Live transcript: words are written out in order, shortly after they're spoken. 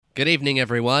Good evening,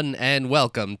 everyone, and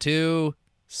welcome to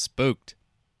Spooked.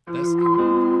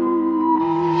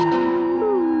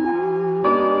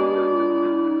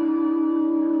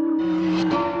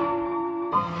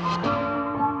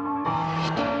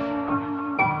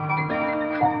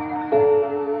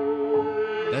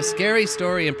 The Scary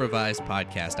Story Improvised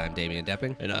Podcast. I'm Damian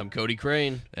Depping. And I'm Cody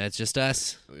Crane. That's just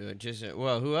us.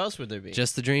 Who else would there be?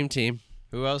 Just the dream team.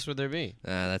 Who else would there be?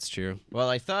 That's true.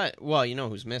 Well, you know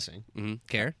who's missing.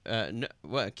 Care?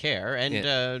 Care,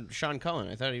 and Sean Cullen.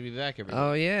 I thought he'd be back every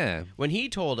Oh, yeah. When he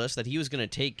told us that he was going to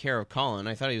take care of Colin,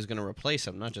 I thought he was going to replace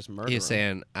him, not just murder him. He was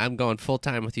saying, I'm going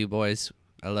full-time with you boys.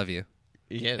 I love you.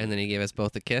 Yeah. And then he gave us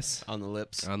both a kiss. On the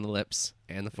lips. On the lips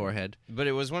and the forehead. But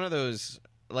it was one of those,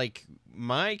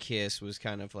 my kiss was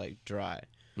kind of, dry.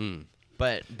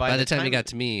 But by the time he got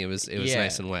to me, it was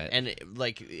nice and wet. And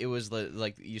it was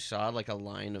you saw a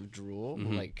line of drool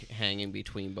hanging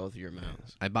between both of your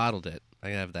mouths. I bottled it. I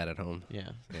have that at home.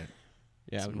 Yeah.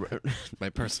 My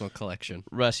personal collection.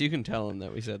 Russ, you can tell him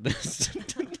that we said this.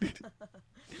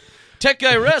 Tech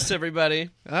Guy Russ, everybody.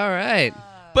 All right.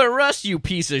 But Russ, you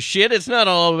piece of shit, it's not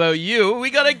all about you. We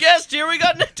got a guest here. We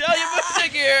got Natalia Bushnik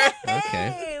here. Okay.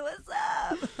 Hey, what's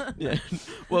up? Yeah.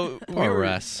 Well,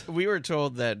 Russ. We were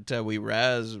told that we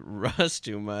razz Russ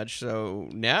too much, so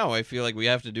now I feel like we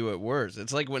have to do it worse.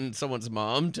 It's like when someone's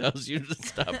mom tells you to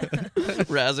stop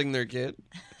razzing their kid.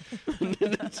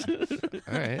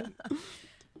 All right.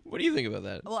 What do you think about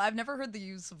that? Well, I've never heard the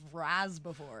use of Raz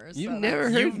before. You so never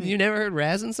heard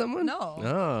razzing someone? No.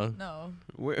 Oh. No.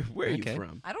 Where are you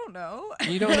from? I don't know.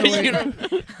 You don't know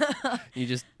where you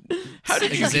just How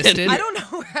did you existed? I don't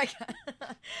know where I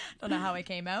don't know how I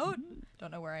came out.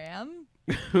 Don't know where I am.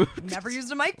 Never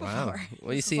used a mic before. Wow.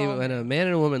 Well, you This is see, all when a man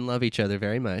and a woman love each other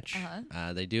very much,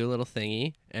 Uh-huh. they do a little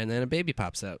thingy, and then a baby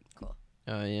pops out. Cool.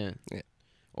 Oh, yeah. Yeah.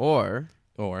 Or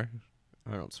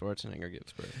Arnold Schwarzenegger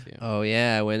gives birth, yeah. Oh,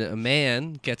 yeah, when a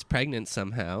man gets pregnant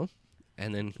somehow,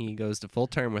 and then he goes to full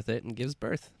term with it and gives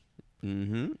birth.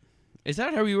 Mm-hmm. Is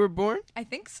that how you were born? I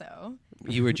think so.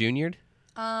 You were juniored?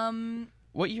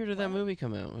 What year did that movie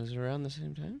come out? Was it around the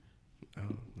same time?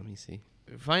 Oh, let me see.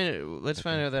 Let's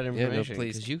find out that information. Yeah, no,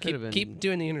 please. 'Cause you could have been Keep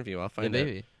doing the interview. I'll find the out.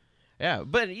 baby. Yeah,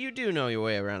 but you do know your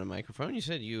way around a microphone. You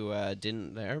said you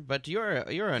didn't there, but you're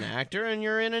an actor and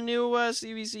you're in a new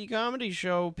CBC comedy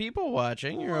show. People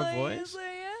watching, you're a voice. Yes,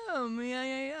 I am.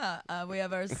 Yeah. We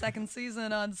have our second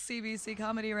season on CBC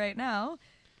Comedy right now.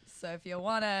 So if you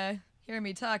want to hear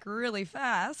me talk really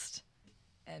fast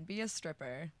and be a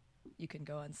stripper, you can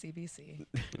go on CBC.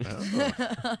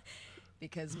 Oh.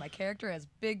 Because my character has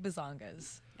big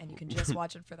bazongas, and you can just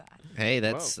watch it for that. Hey,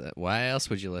 that's why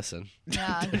else would you listen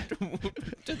Yeah.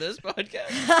 To this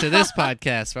podcast? to this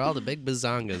podcast for all the big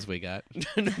bazongas we got?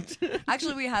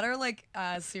 Actually, we had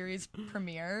our series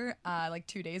premiere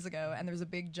 2 days ago, and there was a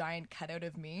big giant cutout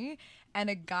of me, and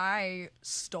a guy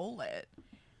stole it.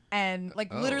 And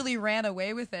literally ran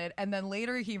away with it, and then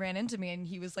later he ran into me, and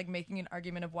he was making an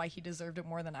argument of why he deserved it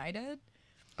more than I did.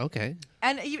 Okay.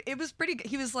 And it was pretty good.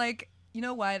 He was like, you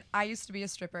know what? I used to be a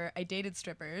stripper. I dated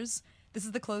strippers. This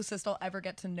is the closest I'll ever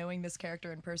get to knowing this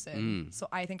character in person. So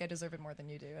I think I deserve it more than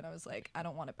you do. And I was like, I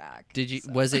don't want it back. Did you?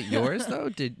 So. Was it yours though?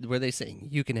 Were they saying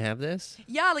you can have this?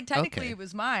 Yeah, technically Okay. it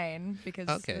was mine because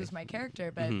Okay. it was my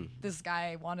character, but this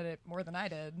guy wanted it more than I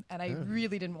did, and I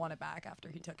really didn't want it back after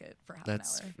he took it for half an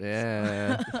hour.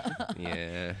 Yeah.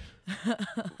 Yeah.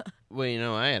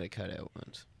 Well, I had a cutout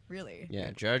once. Really?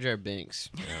 Yeah, Jar Jar Binks.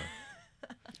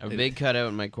 A big cutout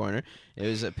in my corner. It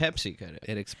was a Pepsi cutout.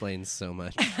 It explains so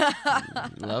much.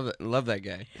 Love it. Love that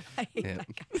guy. I hate Yeah.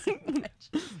 that guy so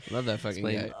much. Love that fucking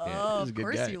Explain- guy. Yeah, Oh, he's a of good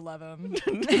course guy. you love him.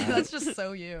 That's just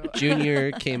so you.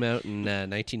 Junior came out in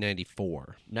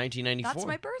 1994. 1994. That's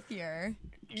my birth year.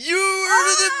 You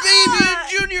were the baby and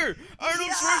Junior. Arnold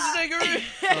Schwarzenegger.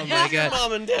 Oh my God.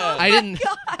 Mom and Dad.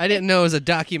 I didn't know it was a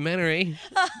documentary.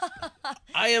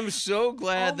 I am so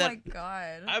glad Oh my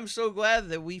God. I'm so glad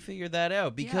that we figured that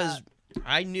out because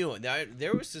I knew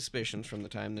there was suspicions from the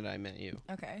time that I met you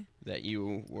Okay. that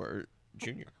you were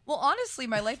Junior. Well, honestly,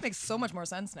 my life makes so much more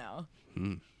sense now.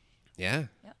 Yeah.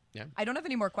 Yeah. I don't have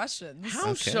any more questions. How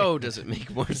Okay. so does it make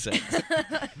more sense?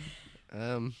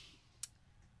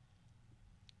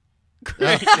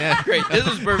 Great. Yeah. Great. This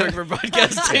is perfect for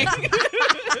podcasting.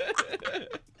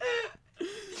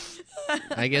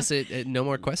 I guess no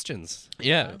more questions.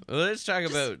 Yeah. Well, let's talk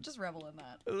about Just revel in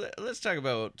that. let's talk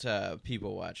about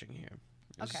people watching here.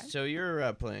 Okay. So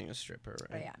you're playing a stripper,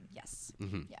 I right? am. Yes.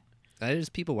 Mm-hmm. Yeah. That is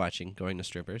people watching, going to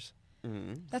strippers.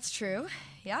 That's true.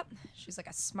 Yep. She's like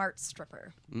a smart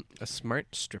stripper. A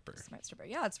smart stripper. Smart stripper.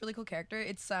 Yeah, it's a really cool character.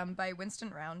 It's by Winston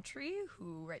Roundtree,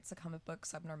 who writes the comic book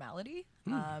Subnormality.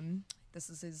 This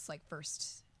is his like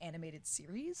first animated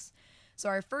series. So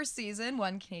our first season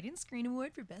won Canadian Screen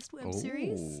Award for Best Web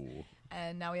Series.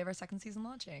 And now we have our second season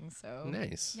launching. So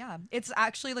nice. Yeah. It's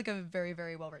actually like a very,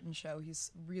 very well written show.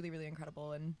 He's really, really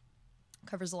incredible and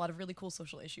covers a lot of really cool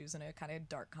social issues in a kind of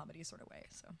dark comedy sort of way.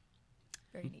 So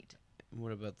very neat.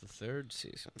 What about the third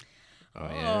season?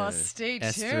 Oh, stay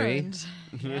S3? tuned.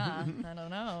 Yeah, I don't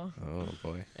know. Oh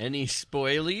boy. Any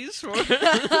spoilies for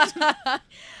it?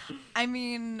 I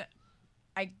mean,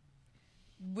 I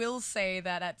will say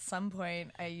that at some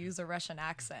point I use a Russian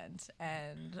accent,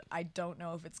 and I don't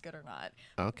know if it's good or not.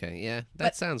 Okay, yeah, that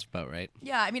But- sounds about right.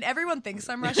 Yeah, I mean, everyone thinks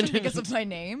I'm Russian because of my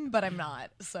name, but I'm not.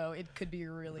 So it could be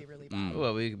really, really bad.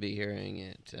 Well, we could be hearing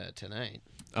it tonight.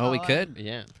 Oh, we Oh, could?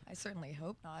 Yeah. I certainly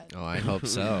hope not. Oh, I hope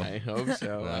so. I hope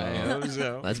so. I hope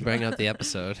so. Let's bring up the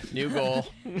episode. New goal.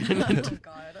 Oh,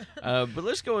 God. But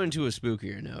let's go into a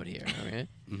spookier note here, okay?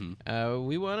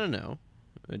 We want to know,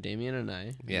 Damien and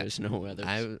I, Yeah. there's no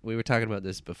others. We were talking about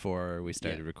this before we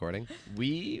started Yeah. recording.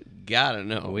 We gotta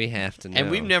know. We have to know. And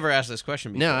we've never asked this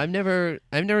question before. No, I've never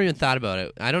even thought about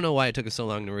it. I don't know why it took us so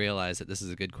long to realize that this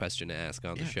is a good question to ask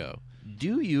on the show.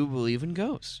 Do you believe in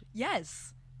ghosts?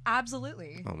 Yes,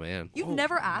 absolutely. Oh man. You've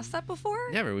never asked that before?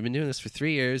 Never. We've been doing this for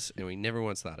 3 years and we never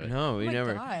once thought of it. No, we my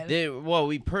never. God.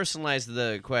 We personalized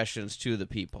the questions to the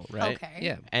people, right? Okay.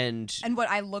 Yeah. And And what,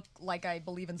 I look like I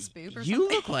believe in spook or you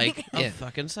something? look like a Yeah.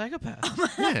 fucking psychopath.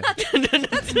 Yeah.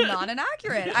 That's not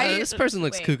inaccurate. This person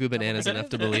looks Wait, cuckoo double bananas negative? enough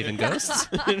to believe in ghosts.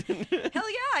 Hell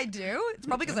yeah, I do. It's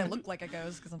probably because I look like a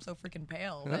ghost because I'm so freaking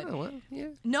pale. But Oh, well, yeah.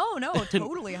 no,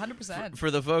 totally, 100%.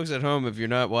 For the folks at home, if you're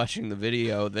not watching the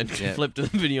video, then Yeah. flip to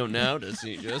the video now to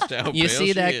see just how You pale see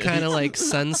she that is. kind of like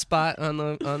sunspot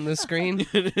on the screen?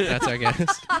 That's our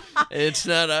guest. It's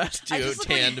not us I two just look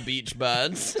like- tanned beach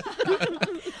buds.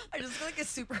 I just feel like a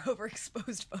super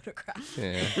overexposed photograph.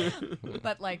 Yeah.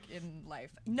 But like in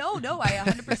life. No, I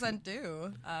 100%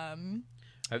 do.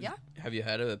 Yeah. Have you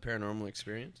had a paranormal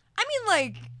experience? I mean,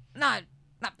 like, not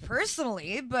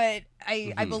personally, but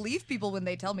I believe people when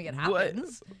they tell me it What?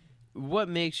 happens. What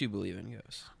makes you believe in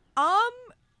ghosts?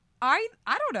 I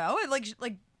don't know.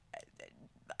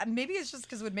 Maybe it's just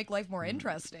because it would make life more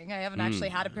interesting. I haven't actually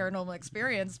had a paranormal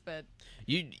experience, but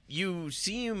You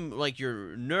seem like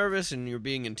you're nervous and you're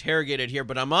being interrogated here,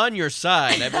 but I'm on your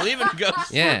side. I believe in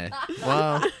ghosts. Yeah.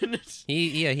 Well,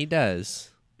 he does.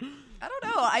 I don't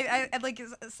know. I like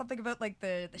something about like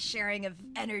the sharing of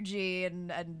energy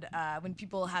and when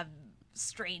people have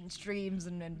strange dreams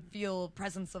and feel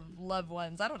presence of loved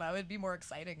ones. I don't know. It'd be more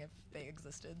exciting if they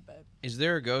existed, but Is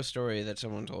there a ghost story that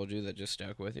someone told you that just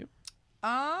stuck with you?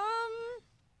 I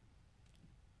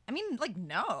mean, like,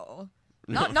 no.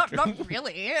 Not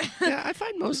really. Yeah, I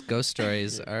find most ghost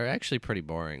stories are actually pretty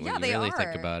boring Yeah, when they you really think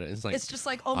are. about it. It's like It's just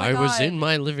like, oh my I god. was in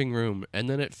my living room and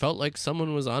then it felt like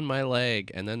someone was on my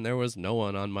leg and then there was no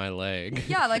one on my leg.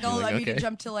 Yeah, like You're I need to okay.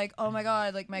 jump to like, oh my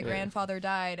god, like my grandfather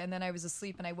died, and then I was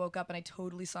asleep and I woke up and I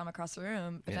totally saw him across the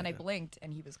room, but then I Yeah. blinked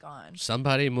and he was gone.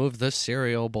 Somebody move the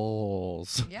cereal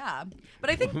bowls. Yeah,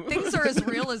 but I think things are as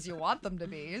real as you want them to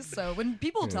be. So when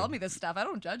people tell me this stuff, I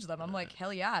don't judge them. I'm like,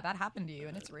 hell yeah, that happened to you,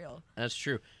 and it's real. That's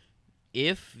true.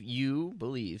 If you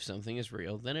believe something is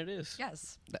real, then it is.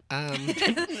 Yes, Um,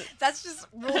 that's just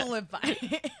rule to live by.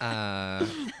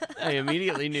 I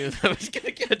immediately knew that was going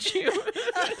to catch you.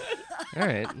 all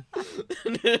right.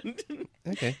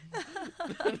 Okay.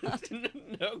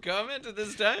 No comment at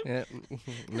this time? Yeah,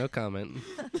 no comment.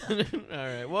 All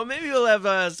right. Well, maybe you'll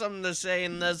have something to say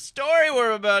in the story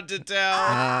we're about to tell.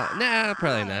 Nah,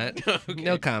 probably not. Okay.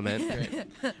 No comment.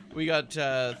 We got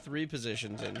 3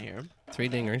 positions in here. 3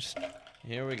 dingers.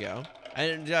 Here we go.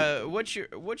 And what's your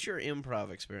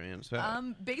improv experience?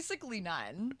 Basically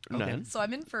none. None. So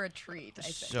I'm in for a treat, I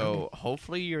think. So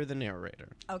hopefully you're the narrator.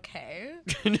 Okay.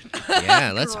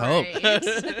 Yeah, let's hope.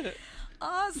 Great.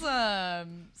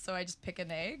 Awesome. So I just pick an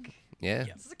egg. Yeah.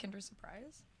 This is a Kinder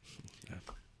Surprise.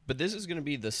 But this is going to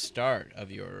be the start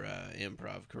of your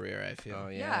improv career, I feel. Oh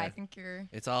Yeah, yeah. I think you're.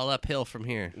 It's all uphill from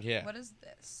here. Yeah. What is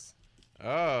this?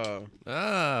 Oh.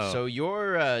 Oh. So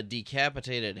your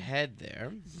decapitated head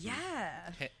there. Yeah.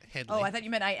 Headley. Oh, I thought you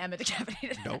meant I am a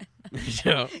decapitated. Nope.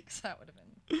 So, Because that would have been.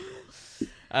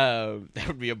 that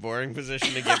would be a boring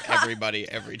position to give everybody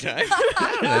every time.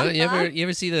 I don't know. You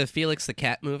ever see the Felix the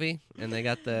Cat movie? And they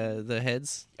got the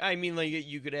heads. I mean, like,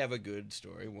 you could have a good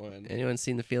story one. Anyone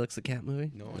seen the Felix the Cat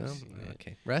movie? No one's seen it.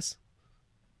 Okay, Russ.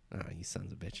 Oh, you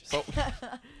sons of bitches! Oh,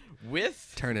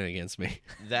 with Turn it against me.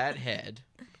 that head,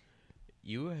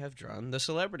 you have drawn the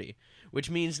celebrity, which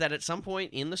means that at some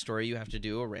point in the story, you have to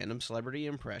do a random celebrity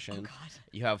impression. Oh, God.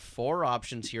 You have 4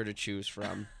 options here to choose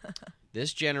from.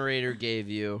 This generator gave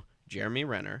you Jeremy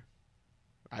Renner.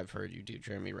 I've heard you do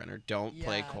Jeremy Renner. Don't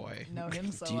play Yeah, coy. Know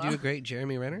him so Do you do a great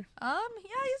Jeremy Renner? Yeah,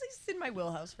 he's in my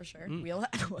wheelhouse for sure. Wheelhouse.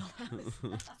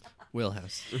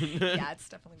 Wheelhouse. Yeah, it's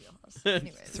definitely wheelhouse.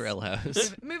 Anyways, Thrill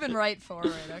House. moving right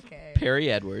forward. Okay. Perry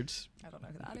Edwards, I don't know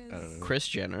who that is. I don't know. Kris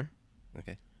Jenner,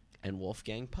 Okay. and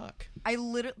Wolfgang Puck. I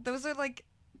literally, those are like,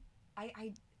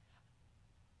 I've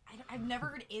never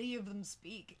heard any of them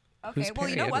speak. Okay, Who's well,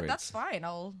 you Perry know what? Edwards? That's fine.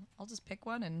 I'll just pick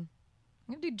one and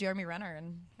I'm gonna do Jeremy Renner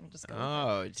and just go.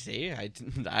 Oh, see, I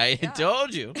Yeah.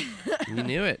 told you. You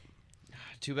knew it.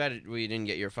 Too bad we didn't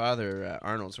get your father,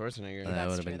 Arnold Schwarzenegger. That that's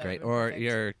would have true, been that great. would've been Or perfect.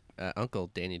 your uncle,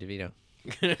 Danny DeVito.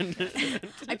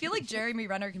 I feel like Jeremy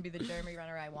Renner can be the Jeremy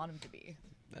Renner I want him to be.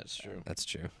 That's true. That's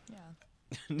true.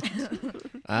 Yeah.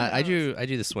 I do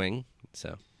the swing,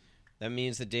 so. That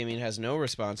means that Damien has no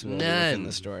responsibility None. within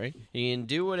the story. He can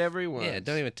do whatever he wants. Yeah,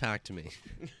 don't even talk to me.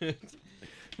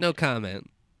 No comment.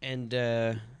 And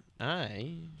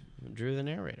I drew the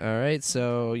narrator. All right,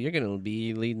 so you're going to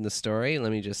be leading the story.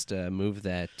 Let me just move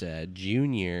that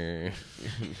junior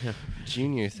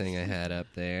thing I had up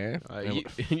there.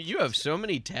 You have so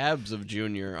many tabs of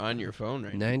Junior on your phone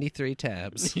right now. 93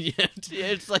 tabs. Yeah,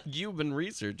 it's like you've been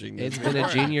researching this. It's been a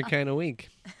junior kind of week.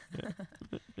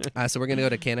 So we're going to go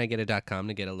to canigeta.com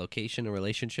to get a location, a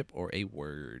relationship, or a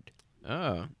word.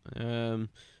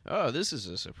 This is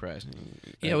a surprising.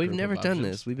 Yeah, we've group never of done options.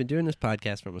 this. We've been doing this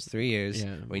podcast for almost 3 years.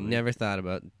 Yeah, we we- never thought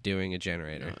about doing a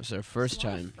generator. No, it's our first There's a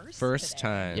lot time. of firsts First today.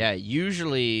 time. Yeah,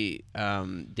 usually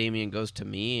Damien goes to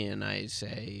me and I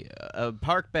say a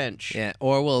park bench. Yeah,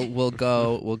 or we'll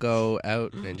go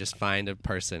out and just find a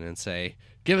person and say,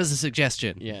 "Give us a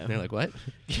suggestion." Yeah. And they're like, "What?"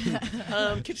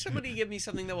 Can somebody give me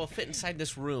something that will fit inside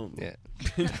this room? Yeah.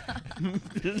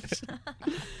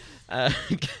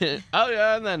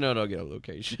 On that note, I'll get a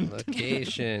location.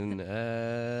 Location.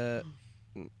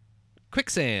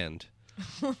 Quicksand.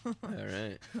 All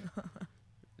right.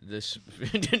 This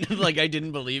like I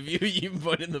didn't believe you. You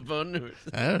put in the phone.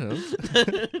 I don't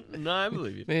know. No, I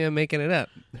believe you. Maybe I'm making it up.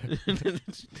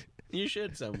 You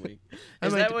should some week. I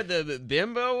Is might that do- what the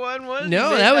bimbo one was? You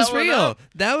No, made that was one real. up?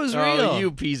 That was Oh, real.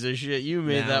 you piece of shit! You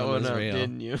made That that one one was up, real.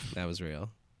 didn't you? That was real.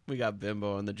 We got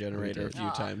bimbo on the generator a did. few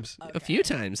times. A few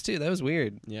times too. That was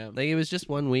weird. Yeah, Like it was just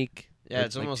 1 week. yeah.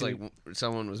 It's Like almost two- like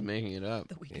someone was making it up.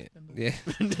 The weekend. Yeah.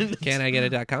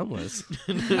 Canigeta.com was.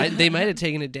 They might have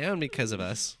taken it down because of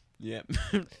us. Yeah.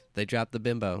 They dropped the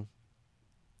bimbo.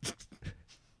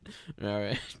 All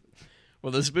right.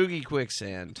 Well, the spooky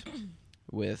quicksand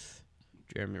with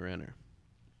Jeremy Renner.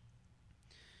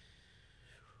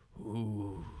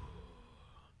 Ooh.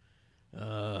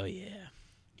 Oh yeah.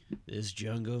 This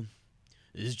jungle's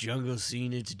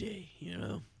seen its day, you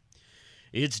know.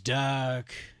 It's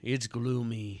dark, it's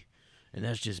gloomy, and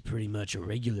that's just pretty much a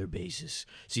regular basis.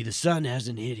 See, the sun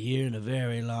hasn't hit here in a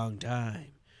very long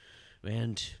time.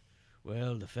 And,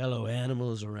 well, the fellow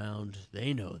animals around,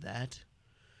 they know that.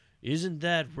 Isn't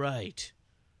that right,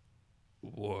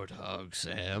 Warthog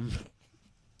Sam?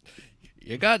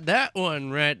 You got that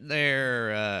one right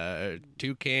there,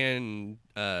 Toucan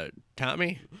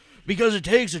Tommy. Because it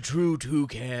takes a true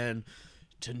toucan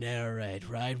to narrate,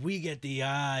 right? We get the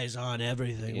eyes on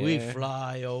everything. We Yeah.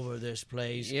 fly over this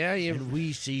place. Yeah, you. And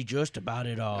we see just about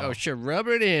it all. Oh, sure, rub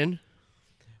it in.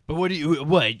 But what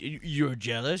you're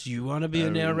jealous? You want to be a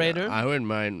narrator? I wouldn't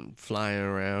mind flying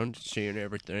around, seeing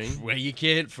everything. Well, you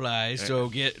can't fly,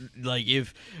 so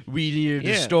if we needed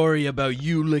Yeah. a story about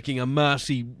you licking a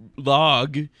mossy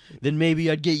log, then maybe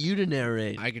I'd get you to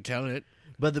narrate. I could tell it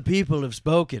But the people have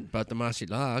spoken. about the mossy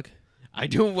log. I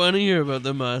don't want to hear about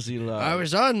the mossy log. I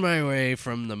was on my way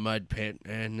from the mud pit,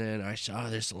 and then I saw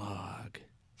this log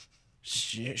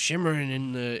shimmering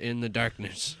in the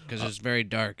darkness because it's very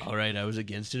dark. All right, I was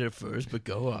against it at first, but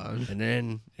go on. And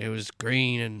then it was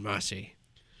green and mossy,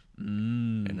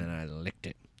 Mm. and then I licked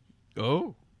it.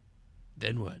 Oh.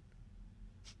 Then what?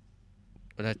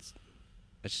 But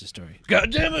that's the story.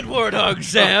 God damn it, Warthog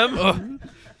Sam!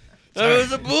 That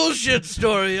was a bullshit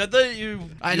story. I thought you.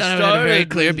 I you thought it had a very started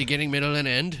clear with- beginning, middle, and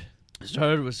end.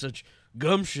 Started with such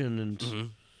gumption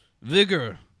and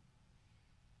vigor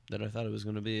that I thought it was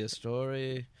going to be a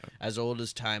story as old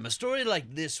as time. A story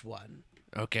like this one,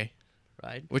 Okay.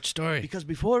 right? Which story? Because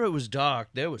before it was dark,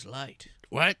 there was light.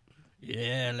 What?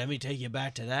 Yeah, let me take you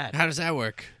back to that. How does that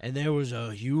work? And there was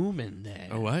a human there.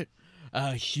 A what?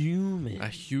 A human. A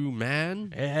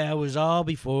human? Yeah, it was all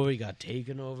before he got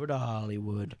taken over to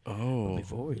Hollywood. Oh.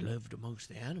 Before he lived amongst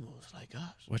the animals like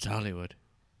us. What's Hollywood?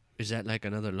 Is that like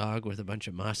another log with a bunch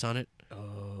of moss on it?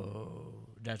 Oh,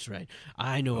 that's right.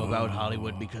 I know about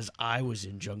Hollywood because I was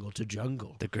in Jungle to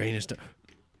Jungle. The greatest.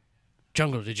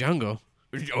 Jungle to Jungle.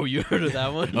 Oh, you heard of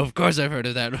that one? Of course I've heard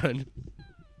of that one.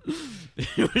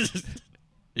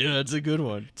 Yeah, it's a good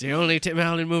one. It's the only Tim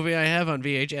Allen movie I have on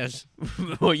VHS.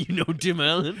 Oh, you know Tim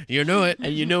Allen? You know it.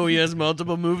 And you know he has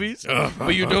multiple movies? But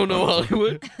you don't know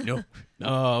Hollywood? No.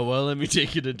 Oh, well, let me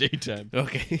take you to daytime.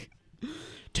 Okay.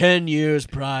 10 years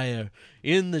prior,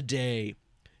 in the day,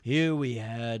 here we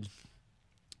had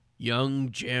young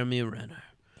Jeremy Renner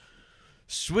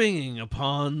swinging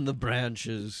upon the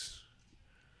branches,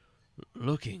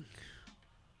 looking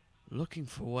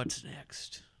for what's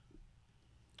next.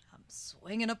 I'm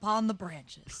swinging upon the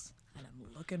branches, and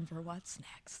I'm looking for what's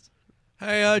next.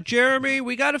 Hey, Jeremy,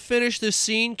 we got to finish this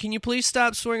scene. Can you please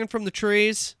stop swinging from the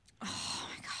trees? Oh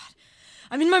my god.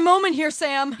 I'm in my moment here,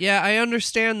 Sam. Yeah, I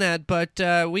understand that, but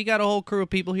we got a whole crew of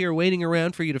people here waiting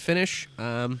around for you to finish.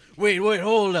 Wait,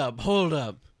 hold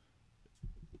up.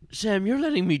 Sam, you're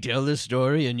letting me tell this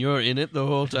story and you're in it the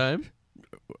whole time?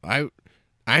 I'm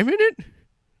in it?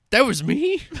 That was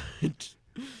me?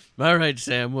 All right,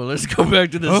 Sam, well, let's go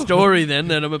back to the story then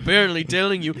that I'm apparently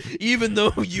telling you, even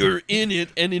though you're in it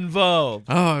and involved.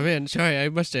 Oh, man, sorry, I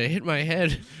must have hit my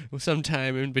head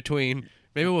sometime in between.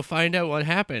 Maybe we'll find out what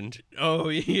happened. Oh,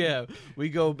 yeah. We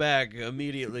go back.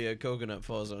 Immediately a coconut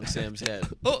falls on Sam's head.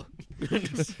 Oh!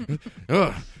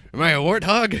 Oh, am I a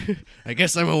warthog? I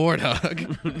guess I'm a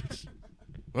warthog.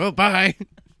 Well, bye.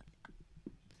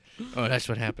 Oh, that's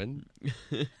what happened.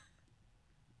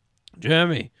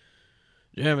 Jeremy,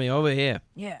 over here.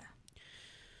 Yeah.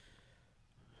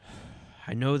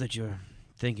 I know that you're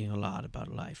thinking a lot about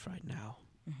life right now,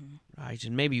 right?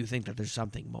 And maybe you think that there's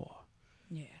something more.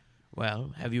 Yeah.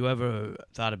 Well, have you ever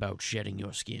thought about shedding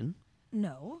your skin?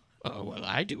 No. Oh, well,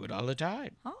 I do it all the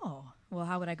time. Oh. Well,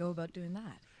 how would I go about doing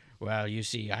that? Well, you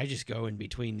see, I just go in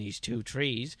between these two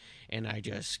trees, and I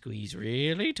just squeeze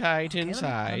really tight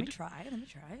inside. Let me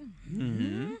try.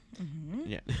 Mm-hmm.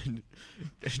 Yeah.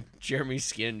 Jeremy's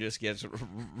skin just gets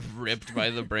ripped by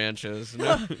the branches.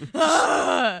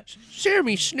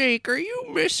 Sammy Snake, are you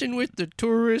messing with the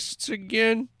tourists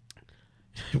again?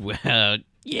 Well,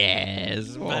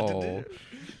 yes. Oh,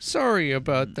 sorry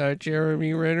about that,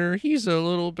 Jeremy Renner. He's a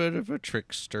little bit of a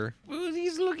trickster. Well,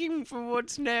 he's looking for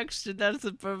what's next, and that's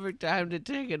the perfect time to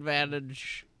take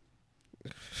advantage.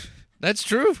 That's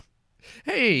true.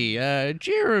 Hey,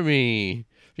 Jeremy,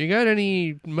 you got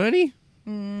any money?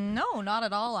 No, not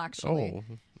at all, actually.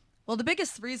 Oh. Well, the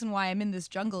biggest reason why I'm in this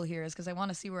jungle here is because I want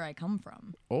to see where I come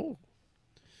from. Oh.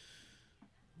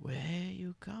 Where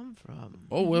you come from?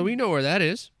 Oh, well, we know where that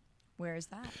is. Where is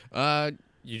that?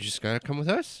 You just gotta come with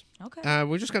us. Okay.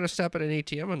 We're just gonna stop at an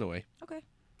ATM on the way, Okay.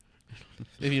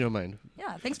 if you don't mind.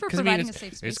 Yeah, thanks for 'Cause, providing a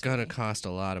safe space. It's for gonna me. cost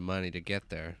a lot of money to get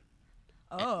there.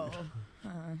 Oh.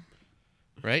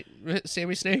 Right,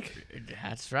 Sammy Snake?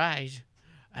 That's right.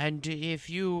 And if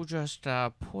you just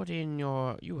put in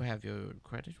you have your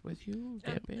credit with you,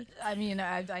 debit? I mean,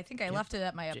 I think I left it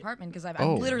at my apartment because I'm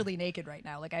Oh. literally naked right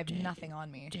now. Like, I have nothing on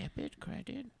me. Debit,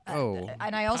 credit? Oh.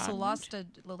 And I also Pardon? lost a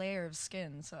layer of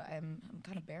skin, so I'm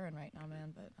kind of barren right now,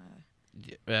 man.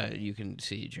 But You can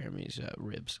see Jeremy's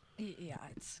ribs. yeah,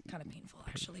 it's kind of painful,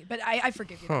 actually. But I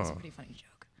forgive you. That was a Huh. pretty funny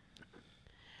joke.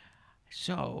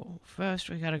 So, first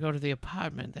we gotta go to the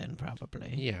apartment then,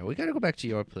 probably. Yeah, we gotta go back to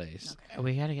your place. Okay.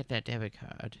 We gotta get that debit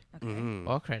card. Okay. Mhm.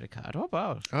 Or credit card, or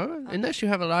both. Oh, unless you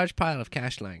have a large pile of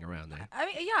cash lying around there.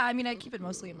 I mean, I keep it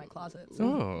mostly in my closet. So.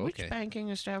 Oh, Which okay. banking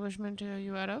establishment are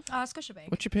you out of? Scotiabank.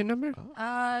 What's your PIN number?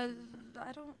 I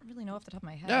don't really know off the top of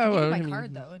my head. Yeah, I can well, give I you my mean,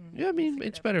 card though. And Yeah, I mean, figure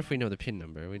it's it better out if we know the PIN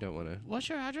number. We don't want to. What's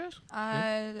your address? from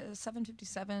there.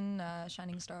 757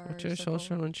 Shining Star. What's your Circle.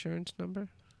 social insurance number?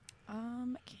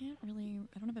 I can't really.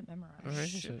 I don't have it memorized. All right,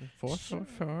 is it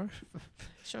 444?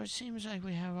 So it seems like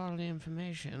we have all the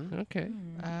information. Okay.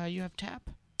 You have TAP?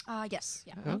 Yes.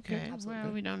 Yeah. Okay, Absolutely.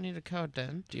 well, we don't need a code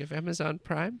then. Do you have Amazon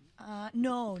Prime?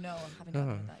 No, I haven't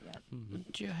gotten that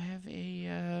yet. Do you have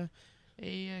a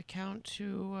account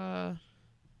to,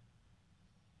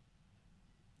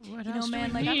 what You know, else do man,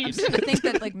 we like I'm need? starting to think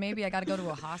that like maybe I got to go to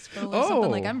a hospital or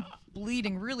something. Like Oh. I'm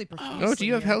bleeding really profusely. Oh, do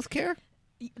you have here. health care?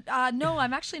 No,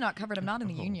 I'm actually not covered. I'm not in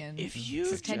the union. If This you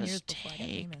is 10 years just before I get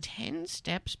take famous. 10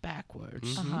 steps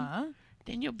backwards, Uh-huh.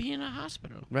 then you'll be in a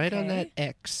hospital. Right on Okay. that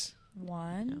X.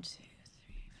 1, 2, 3, 4,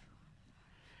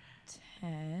 5,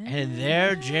 10. And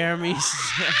there Jeremy's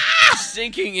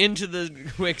sinking into the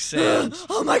quicksand.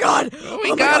 Oh my God! we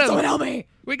my got God, him. Someone help me!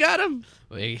 We got him.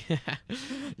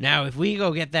 Now, if we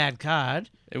go get that card,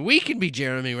 And we can be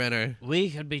Jeremy Renner.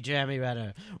 we could be Jeremy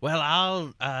Renner.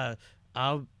 Well,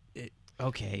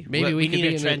 Okay. Maybe well, we could need be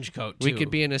a in trench coat, too. We could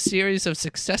be in a series of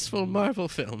successful Marvel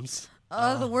films.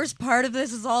 The worst part of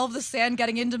this is all of the sand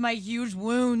getting into my huge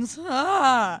wounds.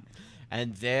 Ah!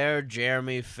 And there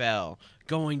Jeremy fell,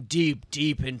 going deep,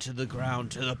 deep into the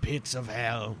ground to the pits of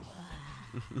hell.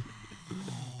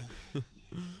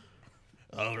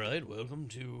 All right, welcome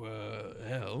to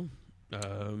hell.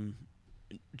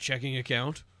 Checking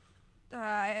account.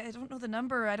 I don't know the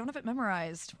number. I don't have it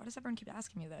memorized. Why does everyone keep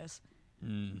asking me this?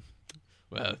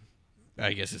 Well,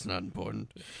 I guess it's not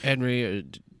important. Henry,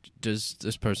 does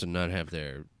this person not have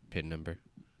their PIN number?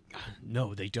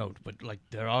 No, they don't, but, like,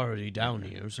 they're already down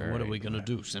here, so what are we going to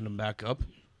do? Send them back up?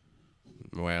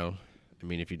 Well, I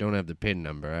mean, if you don't have the PIN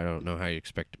number, I don't know how you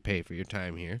expect to pay for your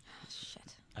time here. Shit.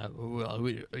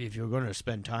 If you're going to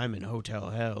spend time in Hotel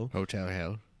Hell Hotel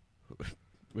Hell.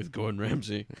 with Gordon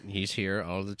Ramsay, He's here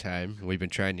all the time. We've been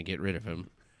trying to get rid of him.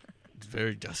 it's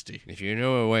very dusty. If you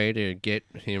know a way to get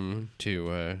him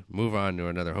to move on to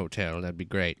another hotel, that'd be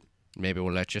great. Maybe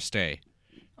we'll let you stay.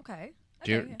 Okay.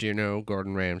 Do you know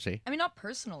Gordon Ramsay? I mean, not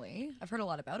personally. I've heard a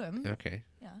lot about him. Okay.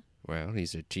 Yeah. Well,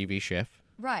 he's a TV chef,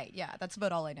 Right, yeah. That's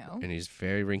about all I know. and he's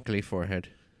very wrinkly forehead.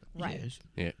 Right. Yes.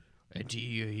 Yeah. And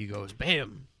he goes,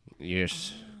 bam!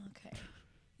 Yes. Okay.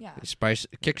 Yeah.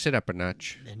 He kicks it up a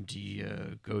notch. And he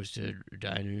goes to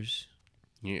diners,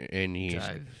 Yeah, and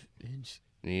drive-ins.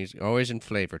 he's always in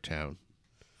Flavortown.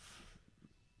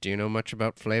 Do you know much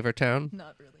about Flavortown?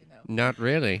 Not really, no. Not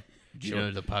really. Do you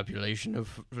know the population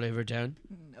of Flavortown?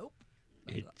 Nope.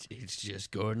 It's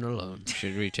just Gordon alone.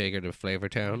 Should we take her to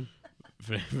Flavortown?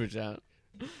 Flavortown.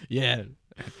 Yeah.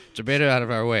 It's a bit out of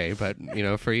our way, but,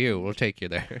 for you, we'll take you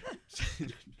there.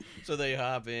 So they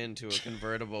hop into a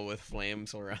convertible with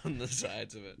flames around the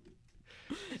sides of it.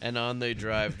 And on they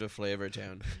drive to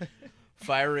Flavortown.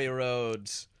 Fiery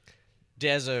roads,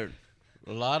 desert,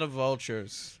 a lot of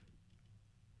vultures.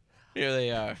 Here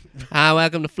they are. Hi,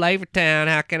 welcome to Flavortown.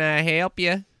 How can I help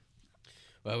you?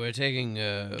 Well, we're taking...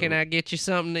 Can I get you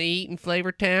something to eat in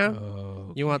Flavortown?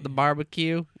 Oh, You want the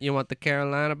barbecue? You want the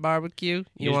Carolina barbecue?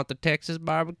 You Yes. want the Texas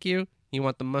barbecue? You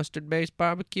want the mustard-based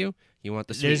barbecue? You want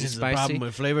the sweet This and is the spicy? problem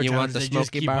with Flavortown. You want the They just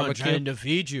smoky keep on barbecue? trying to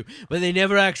feed you, but they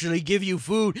never actually give you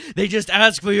food. They just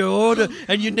ask for your order,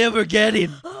 and you never get it.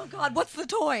 Oh, God, what's the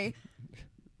toy?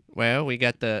 Well, we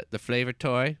got the flavor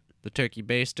toy, the turkey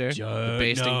baster, the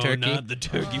basting no, turkey. not the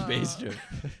turkey baster.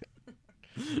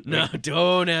 No,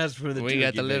 don't ask for the We turkey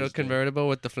got the little baster. convertible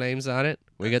with the flames on it.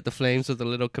 We got the flames with the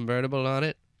little convertible on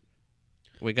it.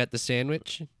 We got the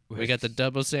sandwich. We got the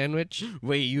double sandwich.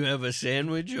 Wait, you have a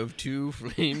sandwich of 2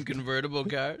 flame convertible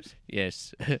cars?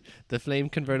 Yes, the flame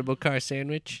convertible car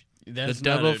sandwich. That's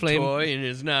double not a flame- toy, and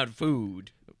it's not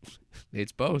food.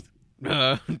 It's both. You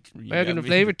Welcome to got me.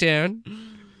 Flavortown.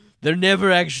 They're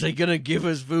never actually gonna give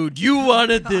us food. You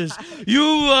wanted this. You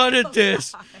wanted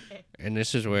this. And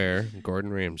this is where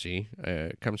Gordon Ramsay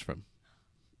comes from.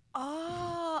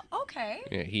 Oh, okay.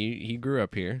 Yeah, he grew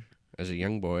up here as a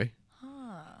young boy,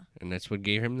 Huh. and that's what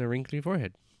gave him the wrinkly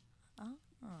forehead.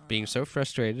 Being so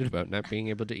frustrated about not being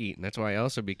able to eat, and that's why I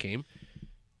also became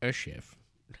a chef.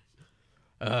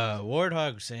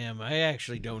 Warthog Sam, I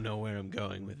actually don't know where I'm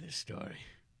going with this story.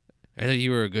 I thought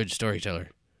you were a good storyteller.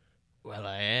 Well,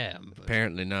 I am. But,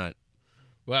 Apparently not.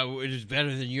 well, it is better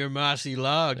than your mossy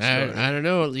log story. I don't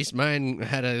know. At least mine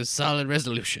had a solid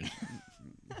resolution.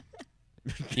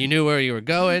 You knew where you were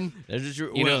going. That is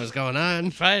true. You know Well, what's going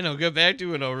on. fine, I'll get back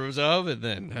to it. I'll resolve it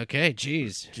then. Okay,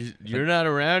 jeez. You're not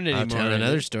around anymore. I'll tell are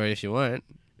another you? story if you want.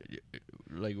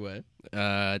 Like what?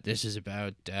 This is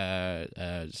about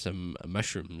some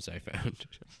mushrooms I found.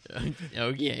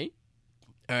 Okay.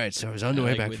 All right, so I was on the I way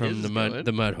like back where from this the is mud going.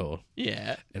 the mud hole,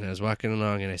 Yeah. and I was walking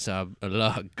along, and I saw a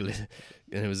log, and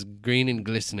it was green and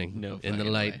glistening No in the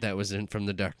fucking light way. that was in from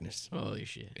the darkness, Holy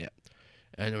shit.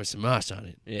 and there was some moss on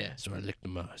it. Yeah. So I licked the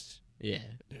moss. Yeah.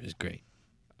 It was great.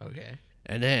 Okay.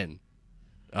 And then,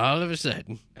 all of a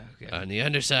sudden, Okay. on the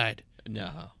underside,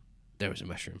 No. there was a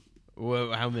mushroom.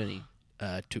 Well, how many?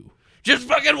 2. Just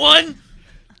fucking one?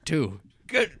 2.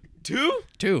 Good. 2?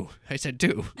 2. I said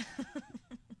 2.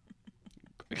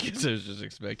 I guess I was just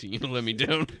expecting you to let me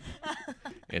down.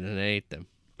 And then I ate them.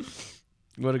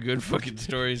 What a good fucking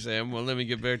story, Sam. Well, let me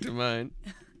get back to mine.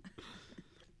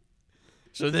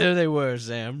 So there they were,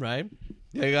 Sam, right?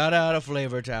 They got out of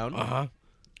Flavortown. Uh-huh.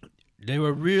 They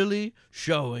were really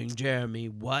showing Jeremy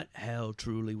what hell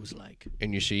truly was like.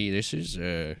 And you see, this is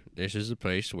the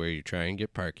place where you try and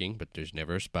get parking, but there's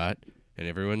never a spot, and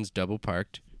everyone's double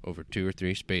parked over 2 or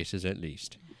 3 spaces at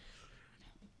least.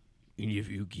 And if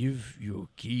you give your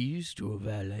keys to a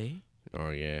valet, Oh,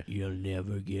 yeah. you'll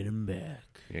never get them back.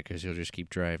 Yeah, because he'll just keep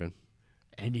driving.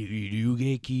 And if you do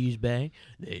get keys back,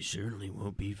 they certainly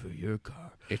won't be for your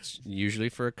car. It's usually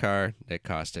for a car that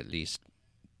cost at least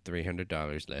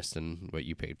 $300 less than what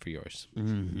you paid for yours.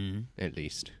 Mm-hmm. At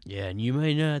least. Yeah, and you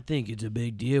might not think it's a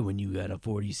big deal when you got a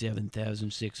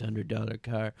 $47,600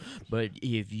 car, but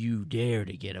if you dare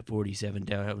to get a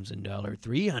 $47,000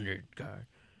 300 car,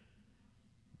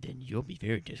 then you'll be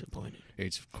very disappointed.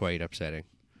 It's quite upsetting.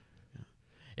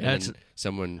 And That's then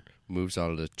someone moves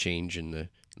all the change in the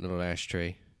little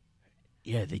ashtray.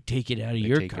 yeah. They take it out of They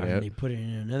your take it car out. and they put it in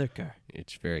another car,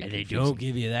 It's very and they confusing. don't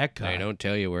give you that car. They don't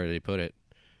tell you where they put it.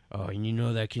 Oh, and you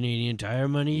know that Canadian Tire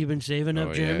money you've been saving Oh, up,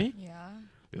 yeah. Jeremy? Yeah.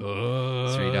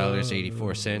 Oh.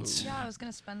 $3.84. Yeah, I was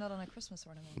gonna spend that on a Christmas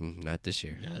ornament. Not this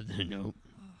year. Nope.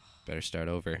 Better start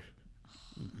over.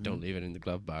 Don't leave it in the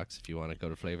glove box if you want to go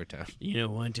to Flavortown. You know,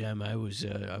 one time I was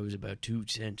about 2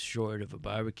 cents short of a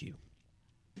barbecue.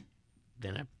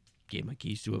 Then I gave my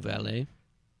keys to a valet.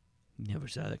 Never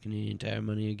saw the Canadian Tire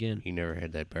money again. He never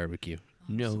had that barbecue.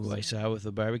 I'm No, so who I sorry. saw with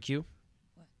a barbecue?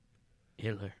 What?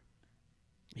 Hitler.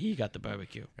 He got the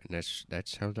barbecue. And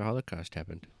that's how the Holocaust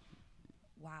happened.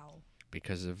 Wow.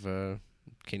 Because of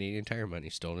Canadian Tire money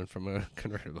stolen from a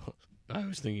convertible. I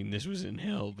was thinking this was in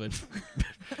hell, but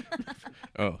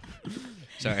Oh,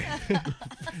 sorry.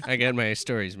 I got my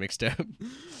stories mixed up.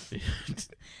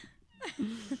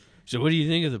 So what do you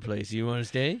think of the place? Do you want to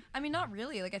stay? I mean, not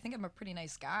really. Like, I think I'm a pretty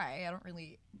nice guy. I don't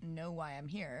really know why I'm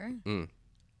here.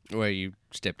 Where you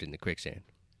stepped in the quicksand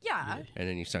Yeah. and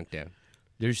then you sunk down.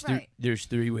 There's Right. there's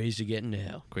 3 ways to get into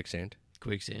hell. Quicksand.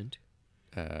 Quicksand,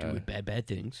 Uh, doing bad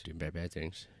things, doing bad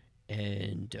things.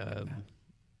 and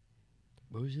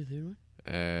what was the third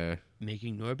one?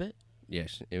 Making Norbit,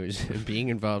 Yes, it was being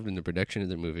involved in the production of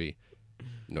the movie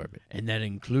Norbit. and that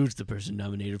includes the person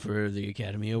nominated for the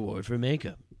Academy Award for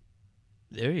makeup.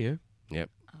 There you are.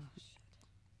 Oh,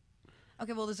 shit.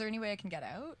 Okay, well, is there any way I can get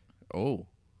out? Oh,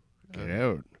 get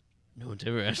out. No one's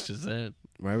ever asked us that.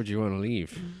 Why would you want to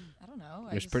leave? I don't know.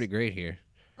 It's pretty great here.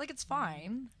 Like, it's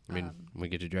fine. I mean, we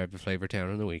get to drive to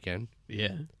Flavortown on the weekend,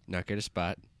 Yeah. not get a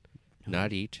spot,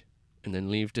 not eat, and then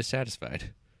leave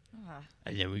dissatisfied.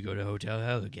 And then we go to Hotel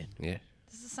Hell again. Yeah.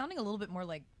 This is sounding a little bit more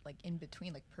like in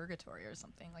between, like purgatory or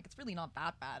something. Like, it's really not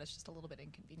that bad. It's just a little bit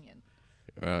inconvenient.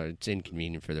 It's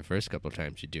inconvenient for the first couple of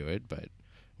times you do it, but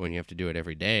when you have to do it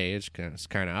every day, it's kind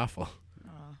of awful.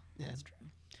 Oh, Yeah. that's true.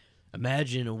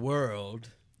 Imagine a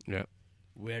world Yeah.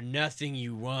 where nothing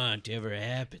you want ever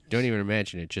happens. Don't even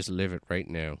imagine it. Just live it right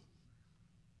now.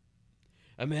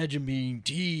 Imagine being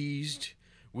teased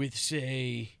with,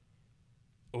 say,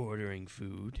 ordering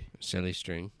food. Silly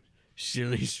string.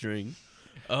 Silly string.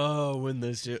 Oh, when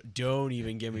don't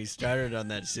even get me started on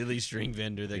that silly string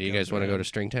vendor that Do you comes guys want to go around. to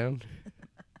Stringtown?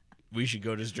 We should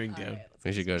go to Stringtown. All right, let's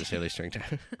We should go to Silly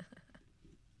Stringtown.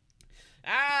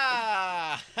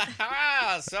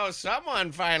 So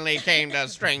someone finally came to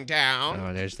Stringtown.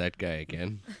 Oh, there's that guy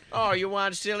again. Oh, you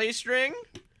want silly string?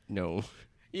 No.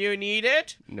 You need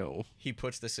it? No. He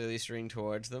puts the silly string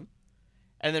towards them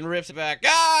and then rips it back.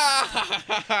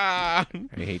 Ah!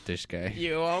 I hate this guy.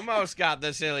 You almost got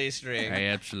the silly string. I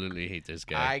absolutely hate this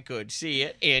guy. I could see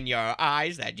it in your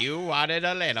eyes that you wanted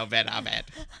a little bit of it.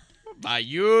 But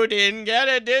you didn't get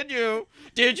it, did you?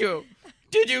 Did you?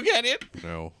 Did you get it?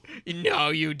 No. No,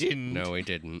 you didn't. No, he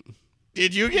didn't.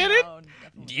 Did you get it? No,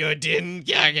 definitely You didn't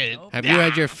get it. Nope. Have you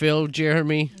had your fill,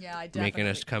 Jeremy? Yeah, I definitely. Making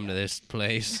us come to this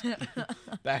place.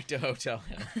 Back to hotel.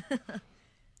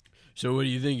 So what do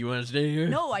you think? You want to stay here?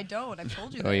 No, I don't. I've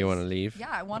told you. Oh, you this. want to leave? Yeah,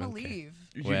 I want to Okay. leave.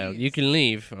 Well, Please. you can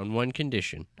leave on one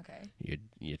condition. Okay.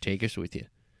 You take us with you.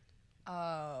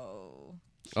 Oh.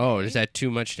 Oh, is that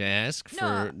too much to ask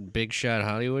No. for big shot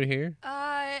Hollywood here?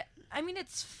 I mean,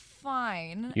 it's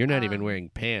fine. You're not even wearing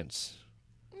pants.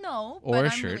 No, or but a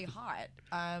I'm shirt. really hot.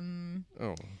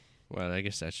 Oh, well, I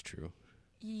guess that's true.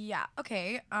 Yeah.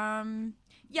 Okay.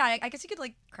 Yeah. I guess you could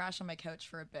like crash on my couch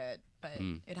for a bit, but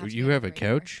it has to You be have a over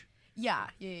couch? here.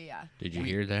 Yeah. Did you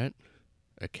hear that?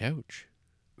 A couch.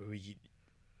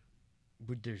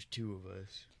 But there's 2 of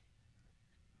us.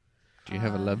 Do you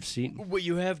have a love seat? What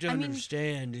you have to I mean-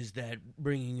 understand is that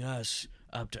bringing us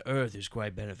up to Earth is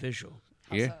quite beneficial.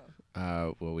 How Yeah.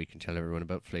 so? Well, we can tell everyone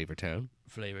about Flavortown.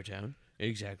 Flavortown,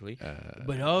 exactly. Uh,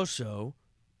 But also,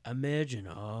 imagine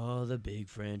all the big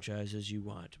franchises you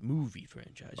want. Movie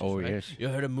franchises. Oh, right? yes. You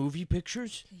heard of movie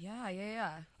pictures?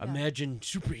 Yeah. Imagine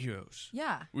superheroes.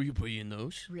 Yeah. Will you put you in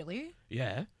those? Really?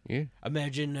 Yeah. yeah.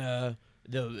 Imagine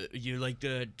you like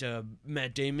the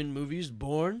Matt Damon movies,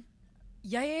 Born?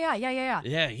 Yeah.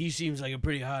 Yeah, he seems like a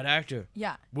pretty hot actor.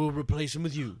 Yeah. We'll replace him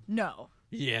with you. No.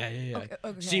 Yeah.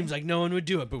 Okay. Seems like no one would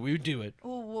do it, but we would do it.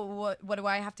 Well, what do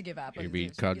I have to give up? You'd be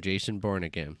called Jason Bourne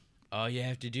again. all you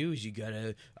have to do is you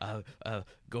gotta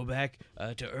go back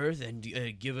to Earth and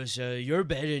give us your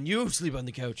bed, and you sleep on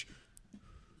the couch.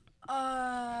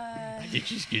 I think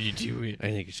she's gonna do it. I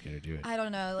think he's gonna do it. I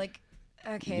don't know. Like,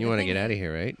 okay. You want to get out of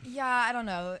here, right? Yeah, I don't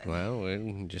know.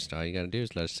 Well, just all you gotta do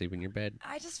is let us sleep in your bed.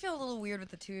 I just feel a little weird with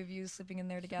the two of you sleeping in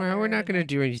there together. Well, we're not and, gonna like,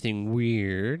 do anything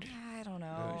weird. I don't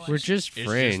know. We're just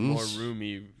friends. It's just more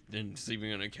roomy than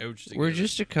sleeping on a couch together. We're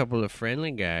just a couple of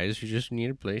friendly guys who just need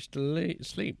a place to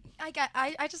sleep.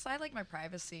 I like my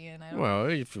privacy, and I don't. Well,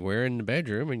 if we're in the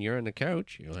bedroom and you're on the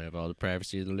couch, you'll have all the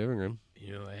privacy of the living room.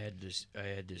 You know, I had this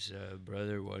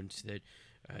brother once that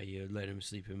I let him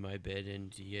sleep in my bed,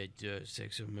 and he had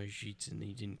sex on my sheets, and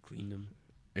he didn't clean them.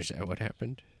 Is that what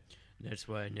happened? That's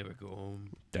why I never go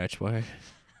home. That's why?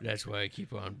 That's why I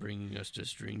keep on bringing us to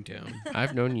Stringtown.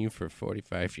 I've known you for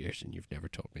 45 years, and you've never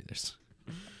told me this.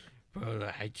 Well,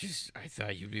 I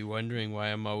thought you'd be wondering why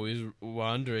I'm always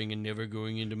wandering and never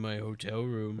going into my hotel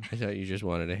room. I thought you just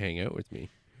wanted to hang out with me.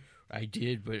 I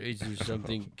did, but is there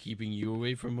something keeping you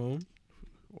away from home?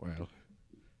 Well,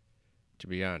 to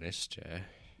be honest,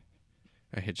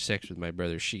 I had sex with my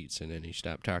brother's sheets, and then he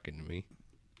stopped talking to me.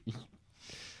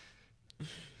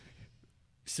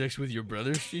 Sex with your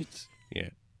brother's sheets? Yeah.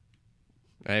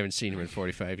 I haven't seen him in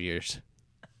 45 years.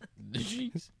 The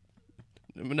sheets?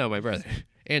 No, my brother.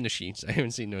 And the sheets. I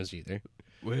haven't seen those either.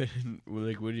 What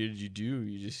did you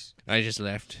do? I just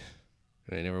left.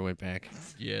 And I never went back.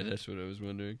 Yeah, that's what I was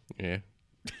wondering. Yeah.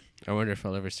 I wonder if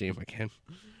I'll ever see him again.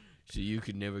 So you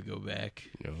could never go back.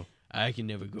 No. I can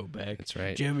never go back. That's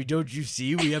right. Jeremy, don't you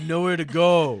see? We have nowhere to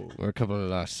go. We're a couple of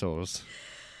lost souls.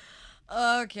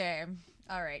 Okay.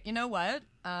 All right. You know what?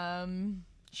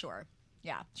 Sure.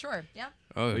 Yeah. Sure. Yeah.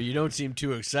 Oh, Well, you don't seem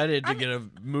too excited to get a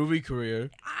movie career.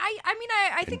 I mean,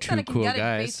 I think that I can cool get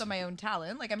guys. it based on my own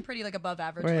talent. Like, I'm pretty, like, above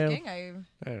average Well, looking.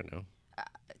 I don't know.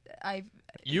 I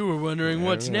You were wondering I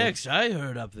what's don't know. next. I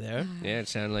heard up there. Yeah, it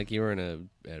sounded like you were in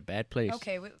a bad place.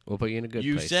 okay. We'll put you in a good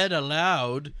You place. said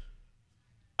aloud,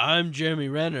 "I'm Jeremy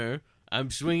Renner. I'm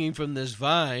swinging from this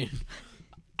vine.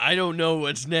 I don't know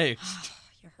what's next."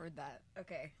 You heard that.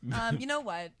 Okay. You know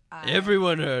what?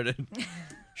 Everyone heard it.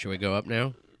 Should we go up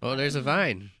now? Oh, there's a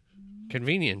vine.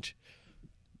 Convenient.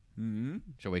 Hmm?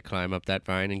 Shall we climb up that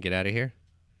vine and get out of here?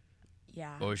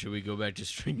 Yeah. Or should we go back to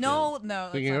Stringtown? No.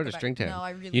 We let's can not go to back. Stringtown. No, I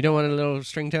really. You don't want a little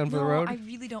Stringtown for no, the road? I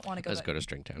really don't want to go. Let's go to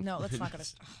Stringtown. No, let's not go to.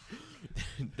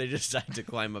 They decide to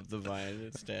climb up the vine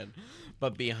instead.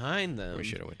 But behind them We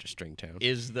should have went to Stringtown.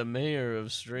 is the mayor of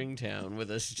Stringtown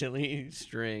with a silly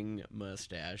string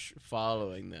mustache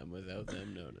following them without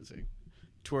them noticing.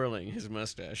 Twirling his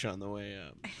mustache on the way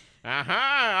up.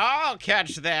 Aha! I'll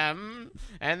catch them,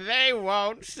 and they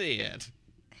won't see it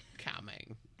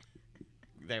coming.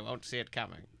 They won't see it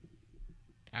coming.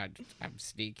 I'm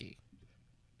sneaky.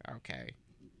 Okay.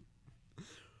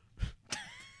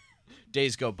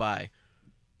 Days go by.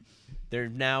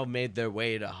 They've now made their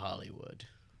way to Hollywood.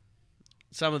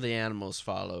 Some of the animals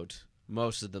followed.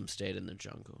 Most of them stayed in the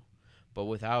jungle. But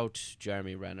without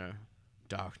Jeremy Renner,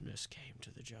 darkness came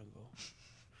to the jungle.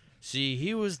 See,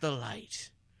 he was the light.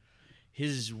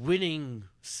 His winning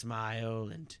smile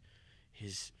and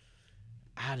his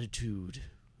attitude.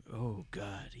 Oh,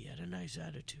 God, he had a nice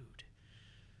attitude.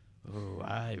 Oh,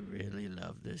 I really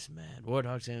love this man.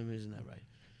 Warthog Sam, isn't that right?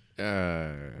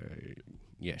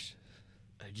 Yes.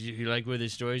 Do you like where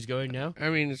this story's going now? I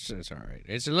mean, it's all right.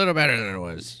 It's a little better than it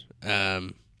was.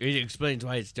 It explains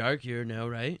why it's dark here now,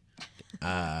 right?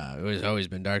 It was always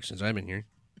been dark since I've been here.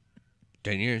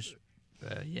 10 years.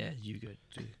 Yeah, you got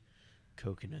the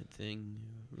coconut thing,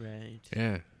 right?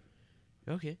 Yeah.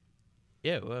 Okay.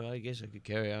 Yeah, well, I guess I could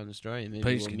carry on the story, and maybe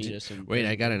Please we'll continue. meet us in... Wait,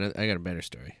 I got a better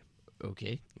story.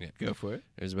 Okay. Yeah. Go for it.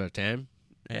 It was about time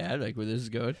Yeah, I like where this is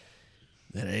going.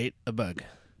 that I ate a bug.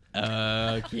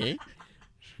 Okay.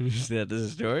 Is that the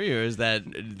story, or is that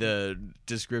the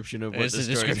description of what It's the the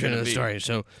story's description gonna of the be? story.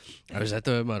 So, I was at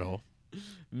the mud hole.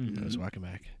 Mhm. I was walking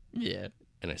back, Yeah.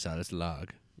 and I saw this log.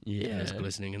 And it Yeah. was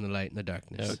glistening in the light and the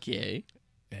darkness. Okay.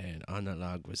 And on that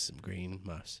log was some green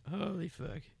moss. Holy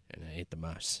fuck. And I ate the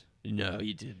moss. No,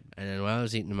 you didn't. And then while I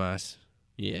was eating the moss,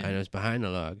 Yeah. I was behind the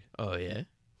log Oh, yeah?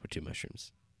 were 2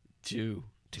 mushrooms. 2.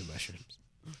 2 mushrooms.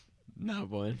 Not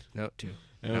 1. No, 2.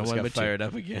 I Not almost one, got but two. fired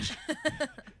up again.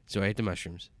 So I ate the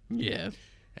mushrooms. Yeah.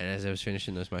 And as I was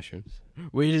finishing those mushrooms,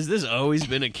 Wait, has this always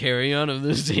been a carry-on of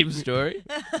the same story?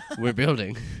 we're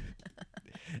building.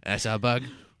 I saw a bug,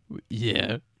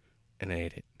 Yeah. and I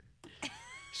ate it.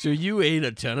 So you ate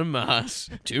a ton of moss,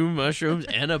 2 mushrooms,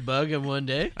 and a bug in one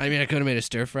day? I mean, I could have made a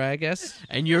stir fry, I guess.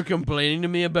 And you're complaining to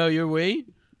me about your weight?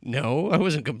 No, I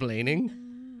wasn't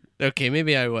complaining. Okay,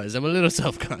 maybe I was. I'm a little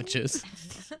self-conscious.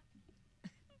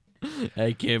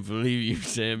 I can't believe you,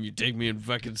 Sam. You take me in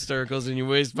fucking circles and you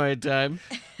waste my time.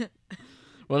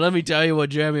 Well, let me tell you what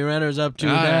Jeremy Renner's up to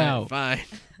now. Fine.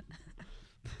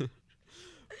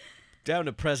 Down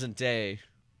to present day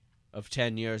of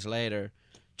 10 years later,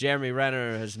 Jeremy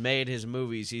Renner has made his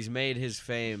movies. He's made his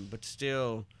fame, but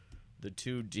still, the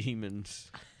two demons,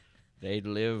 they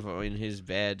live in his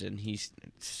bed, and he's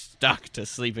stuck to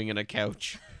sleeping in a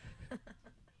couch.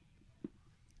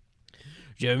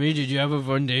 Jeremy, did you have a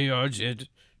fun day or shit?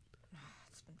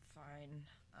 It's been fine.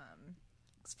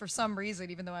 'Cause for some reason,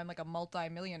 even though I'm like a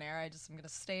multi-millionaire, I'm gonna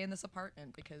stay in this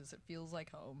apartment because it feels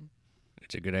like home.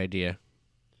 It's a good idea.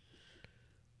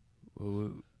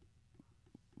 Well,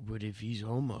 what if he's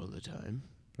home all the time?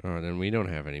 Oh, then we don't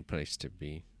have any place to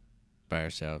be by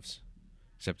ourselves,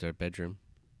 except our bedroom.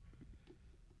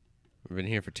 We've been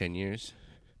here for 10 years.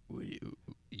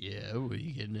 Yeah, what are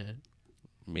you getting at?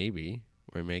 Maybe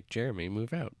we make Jeremy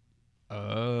move out.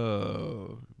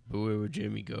 Oh, but where would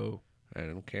Jeremy go? I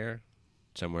don't care.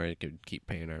 Somewhere he could keep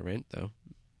paying our rent, though.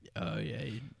 Oh, yeah,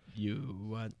 you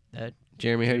want that?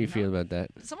 Jeremy, how do you feel about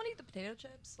that? Did someone eat the potato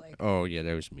chips? Like, Oh, yeah,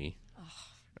 that was me.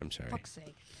 I'm sorry. fuck's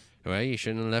sake. Well, you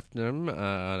shouldn't have left them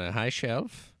on a high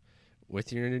shelf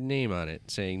with your name on it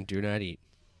saying do not eat.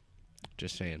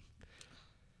 Just saying.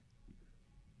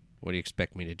 What do you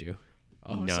expect me to do?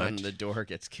 All of a sudden, the door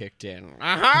gets kicked in.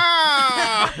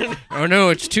 Aha! Oh, no,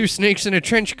 it's two snakes in a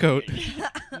trench coat.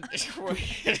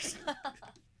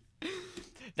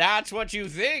 That's what you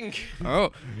think.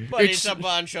 Oh, But it's a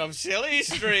bunch of silly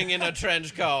string in a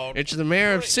trench coat. It's the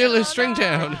mayor of Silly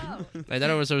Stringtown. I thought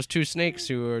it was those two snakes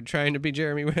who were trying to be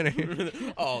Jeremy Renner.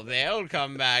 Oh, they'll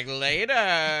come back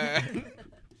later.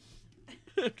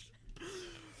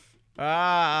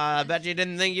 I bet you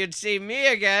didn't think you'd see me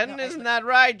again. No, Isn't that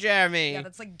right, Jeremy? Yeah,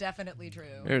 that's like definitely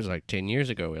true. It was like 10 years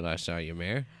ago we last saw you,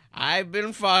 Mayor. I've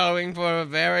been following for a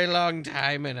very long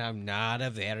time, and I'm not a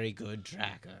very good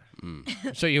tracker.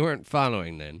 So you weren't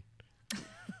following then?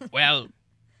 Well,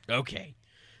 okay.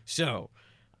 So,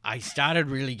 I started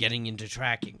really getting into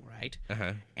tracking, right?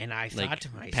 Uh-huh. And I Like thought to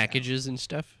myself... packages and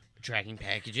stuff? Tracking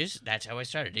packages, that's how I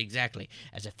started, exactly.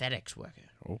 As a FedEx worker.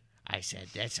 Oh. I said,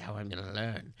 that's how I'm going to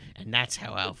learn, and that's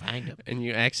how I'll find them. And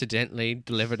you accidentally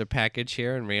delivered a package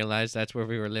here and realized that's where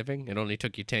we were living? It only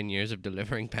took you 10 years of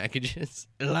delivering packages?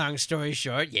 Long story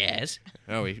short, yes.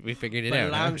 Oh, we figured it But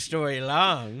out, long huh? story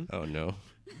long, Oh, no.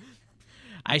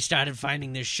 I started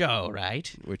finding this show,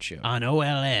 right? Which show? On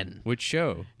OLN. Which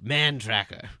show? Man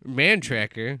Tracker. Man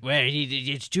Tracker? Where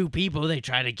it's two people, they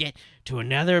try to get to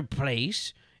another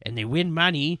place, and they win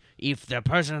money if the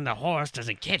person on the horse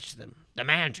doesn't catch them. The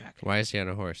Man Tracker. Why is he on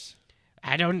a horse?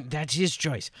 That's his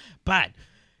choice. But,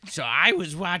 so I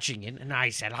was watching it, and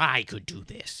I said, I could do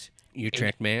this. You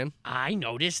track man? I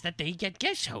noticed that they get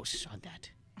guest hosts on that.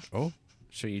 Oh,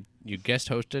 so you guest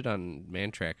hosted on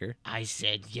Man Tracker? I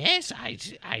said, yes. I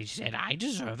said, I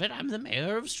deserve it. I'm the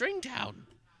mayor of Stringtown.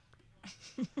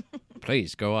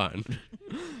 Please, go on.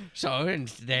 So, and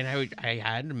then I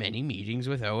had many meetings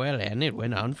with OLN. It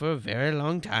went on for a very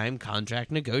long time,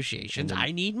 contract negotiations.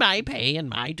 I need my pay and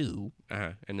my due.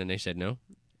 Uh-huh. And then they said no?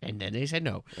 And then they said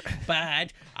no.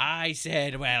 But I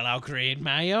said, well, I'll create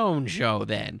my own show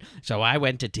then. So I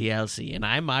went to TLC, and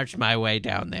I marched my way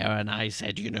down there, and I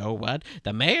said, you know what?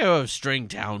 The mayor of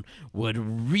Stringtown would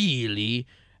really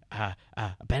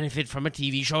benefit from a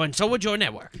TV show, and so would your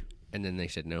network. And then they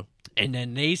said no? And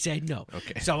then they said no.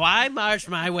 Okay. So I marched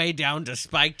my way down to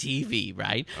Spike TV,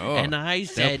 right? Oh, and I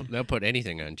said... They'll put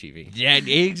anything on TV. Yeah,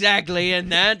 exactly,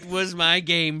 and that was my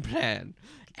game plan.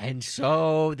 And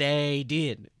so they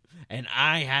did. And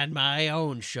I had my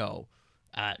own show,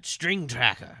 String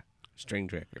Tracker. String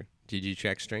Tracker. Did you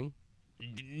track string?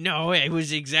 No, it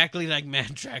was exactly like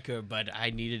Man Tracker, but I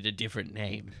needed a different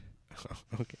name.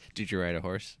 Okay. Did you ride a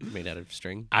horse made out of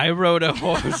string? I rode a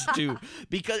horse too,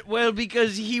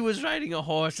 because he was riding a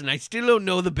horse, and I still don't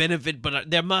know the benefit, but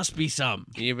there must be some.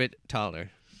 You're a bit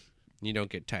taller. You don't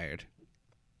get tired.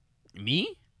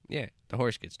 Me? Yeah, the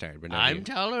horse gets tired, but not I'm you.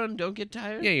 taller and don't get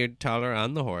tired? Yeah, you're taller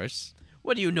on the horse.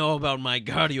 What do you know about my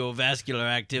cardiovascular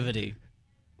activity?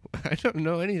 I don't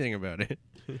know anything about it.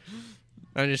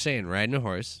 I'm just saying, riding a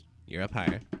horse, you're up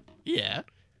higher, Yeah.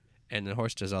 and the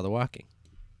horse does all the walking,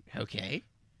 Okay.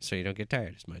 so you don't get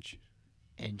tired as much.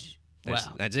 And,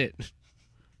 That's it.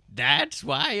 that's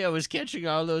why I was catching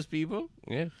all those people?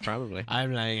 Yeah, probably.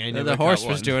 I'm lying. I never The horse caught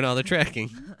was one. doing all the tracking.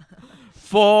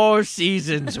 4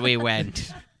 seasons we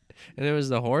went. And it was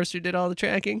the horse who did all the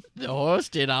tracking? The horse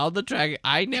did all the tracking.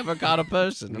 I never caught a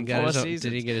person in 4 seasons.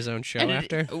 Did he get his own show And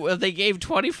after? Well, they gave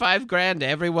 $25,000 to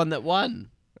everyone that won.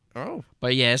 Oh.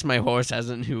 But yes, my horse has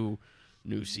a new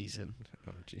season.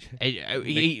 gee. They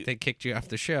He, kicked you off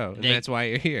the show, and They- that's why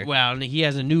you're here. well, he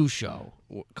has a new show.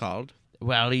 Called?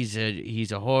 Well, he's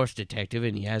a horse detective,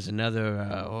 and he has another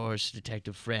horse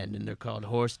detective friend, and they're called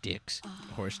Horse Dicks.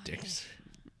 Horse Dicks.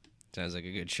 Sounds like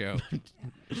a good show.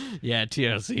 Yeah,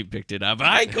 TLC picked it up.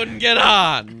 I couldn't get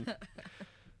on.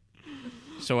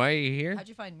 So why are you here? How'd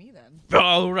you find me then?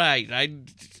 All right.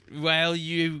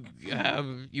 You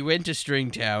went to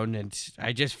Stringtown, and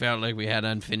I just felt like we had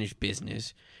unfinished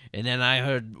business. And then I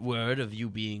heard word of you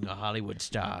being a Hollywood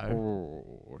star.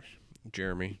 Oh,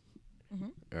 Jeremy.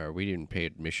 We didn't pay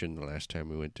admission the last time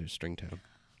we went to Stringtown.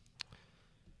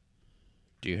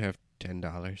 Do you have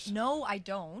 $10? No, I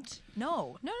don't.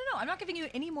 No. I'm not giving you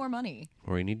any more money.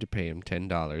 Or we need to pay him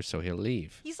 $10 so he'll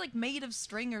leave. He's like made of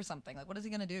string or something. Like, what is he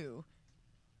gonna do?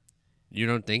 You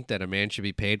don't think that a man should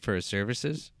be paid for his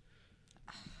services?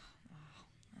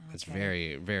 That's Okay.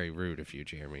 very, very rude of you,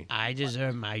 Jeremy. I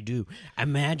deserve my due.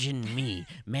 Imagine me,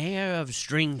 mayor of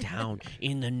Stringtown,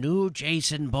 in the new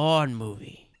Jason Bourne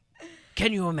movie.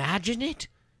 Can you imagine it?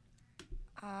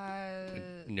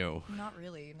 No. Not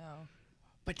really. No.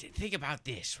 But think about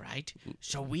this, right?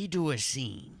 So we do a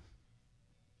scene.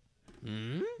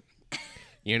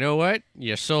 You know what?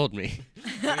 You sold me.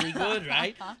 Pretty good,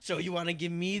 right? So you want to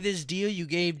give me this deal you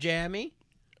gave Jamie?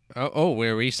 Oh,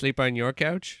 where we sleep on your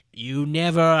couch? You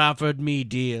never offered me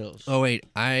deals. Oh, wait.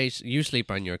 You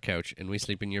sleep on your couch and we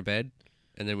sleep in your bed?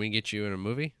 And then we get you in a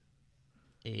movie?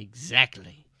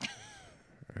 Exactly. All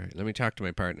right, let me talk to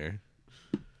my partner.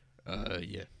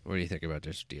 Yeah. What do you think about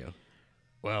this deal?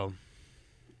 Well,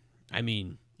 I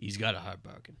mean, he's got a hard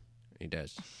bargain. He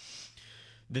does.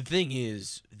 The thing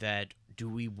is that do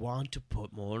we want to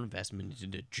put more investment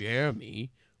into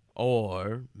Jeremy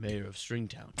or Mayor of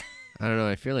Stringtown? I don't know.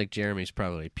 I feel like Jeremy's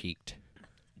probably peaked.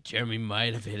 Jeremy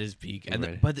might have hit his peak. And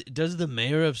Right. but does the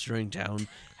Mayor of Stringtown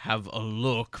have a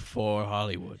look for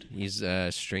Hollywood? He's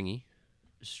stringy,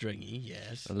 Stringy,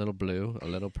 yes. a little blue, a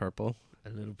little purple, A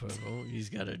little purple. He's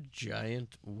got a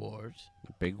giant wart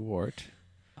a big wart,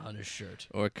 on his shirt.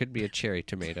 or it could be a cherry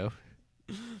tomato.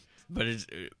 But it's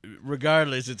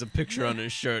regardless, it's a picture on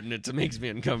his shirt, and it makes me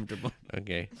uncomfortable.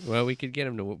 Okay. Well, we could get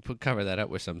him to cover that up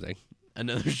with something.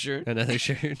 Another shirt? Another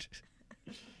shirt.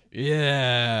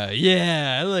 Yeah,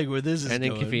 I like where this is I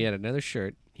think going. if he had another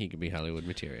shirt, he could be Hollywood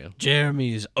material.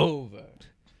 Jeremy's over.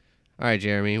 All right,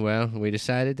 Jeremy. Well, we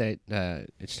decided that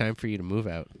it's time for you to move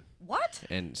out What?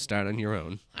 and start on your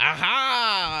own.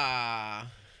 Aha!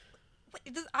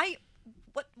 Wait,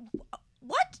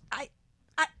 What?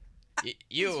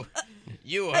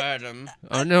 You heard him.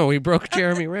 Oh no, we broke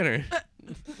Jeremy Renner.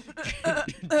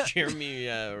 Jeremy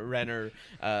Renner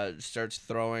starts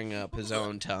throwing up his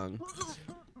own tongue.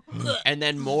 And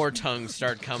then more tongues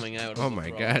start coming out. Oh my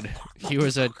God, he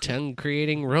was a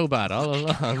tongue-creating robot all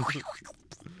along.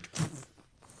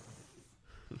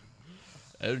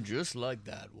 And just like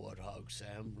that, Warthog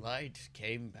Sam, light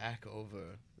came back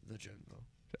over the jungle.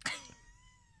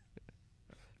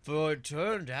 For it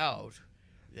turned out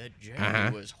that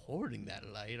Jeremy was hoarding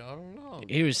that light all along.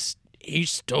 He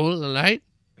stole the light.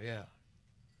 Yeah.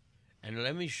 And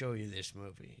let me show you this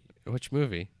movie. Which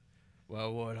movie?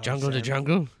 Well, Warthog Jungle to Sam,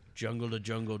 Jungle. Jungle to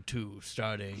Jungle 2,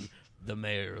 starting the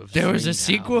mayor of There was a Stringtown.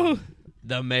 sequel.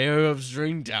 The mayor of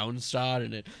Stringtown starred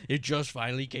in it. It just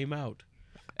finally came out.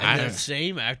 And the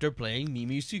same actor playing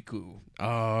Mimi Siku.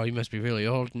 Oh, he must be really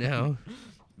old now.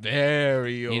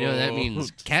 Very old. You know that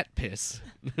means cat piss.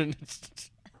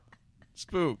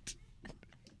 Spooked.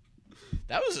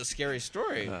 That was a scary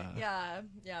story. Yeah,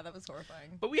 that was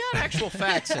horrifying. But we had actual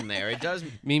facts in there. It does,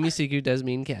 Mimi Siku does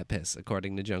mean cat piss,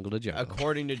 according to Jungle to Jungle.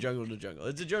 according to Jungle to Jungle.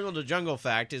 It's a Jungle to Jungle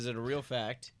fact. Is it a real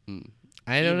fact?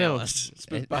 I don't Email know. us.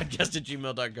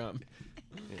 Spookpodcast@gmail.com.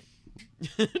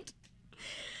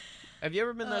 Have you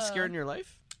ever been that scared in your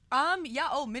life? Yeah.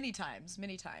 Oh, many times.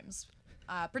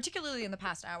 Particularly in the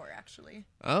past hour, actually.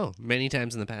 Oh, many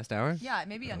times in the past hour? Yeah, it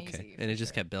made me uneasy. And it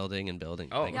just kept building and building.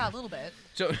 Oh. Like, Yeah, a little bit.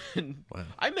 So, Wow.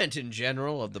 I meant in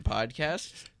general of the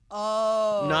podcast,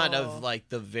 Oh. not of like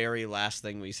the very last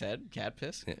thing we said, cat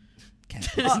piss. Yeah. Cat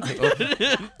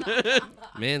piss. Oh.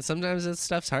 Man, sometimes that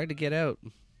stuff's hard to get out.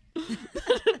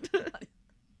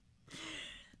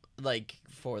 Like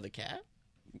for the cat.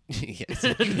 Yes.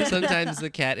 Sometimes the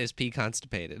cat is pee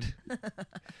constipated.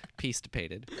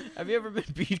 Pee-stipated. Have you ever been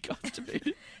pee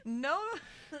constipated? No.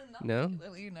 Not No?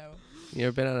 particularly, no. You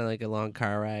ever been on a long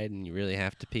car ride and you really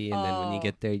have to pee, and then when you Oh.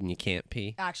 get there and you can't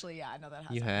pee? Actually, yeah, I know that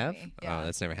has You happened have? to me. Yeah. Oh,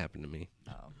 that's never happened to me.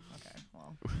 Oh, okay.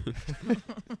 Well.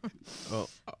 Well,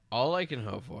 all I can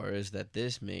hope for is that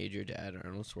this made your dad,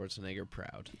 Arnold Schwarzenegger,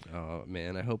 proud. Oh,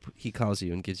 man, I hope he calls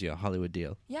you and gives you a Hollywood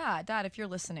deal. Yeah, Dad, if you're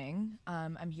listening,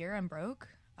 I'm here. I'm broke.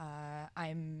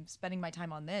 I'm spending my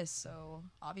time on this, so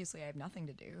obviously I have nothing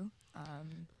to do.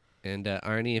 And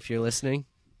Arnie, if you're listening,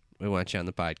 we want you on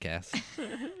the podcast.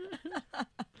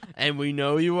 And we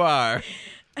know you are.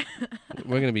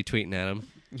 We're going to be tweeting at him.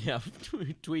 Yeah,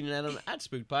 tweeting at him at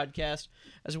Spook Podcast,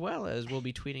 as well as we'll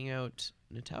be tweeting out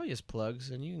Natalia's plugs,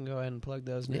 and you can go ahead and plug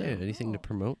those now. Yeah, anything to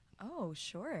promote? Oh,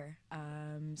 sure.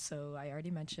 So I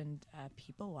already mentioned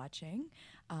people watching.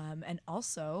 And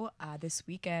also, this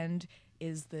weekend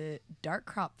is the Dark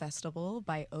Crop Festival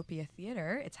by Opia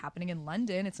Theatre. It's happening in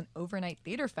London. It's an overnight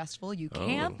theater festival. You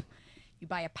camp, you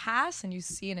buy a pass, and you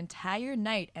see an entire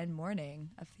night and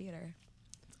morning of theater.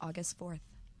 It's August 4th.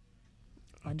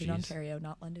 London, Ontario,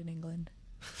 not London, England.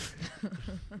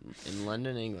 In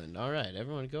London, England. All right,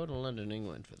 everyone go to London,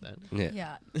 England for that.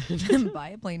 Yeah. Buy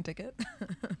a plane ticket.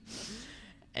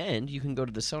 And you can go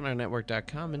to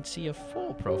thesonarnetwork.com and see a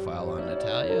full profile on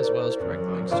Natalia, as well as direct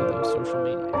links to those social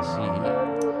medias.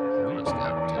 We just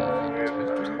got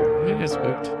We got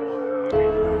spooked.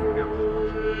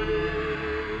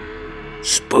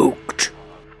 Spooked.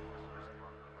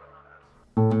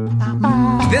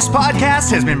 This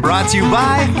podcast has been brought to you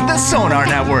by the Sonar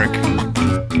Network.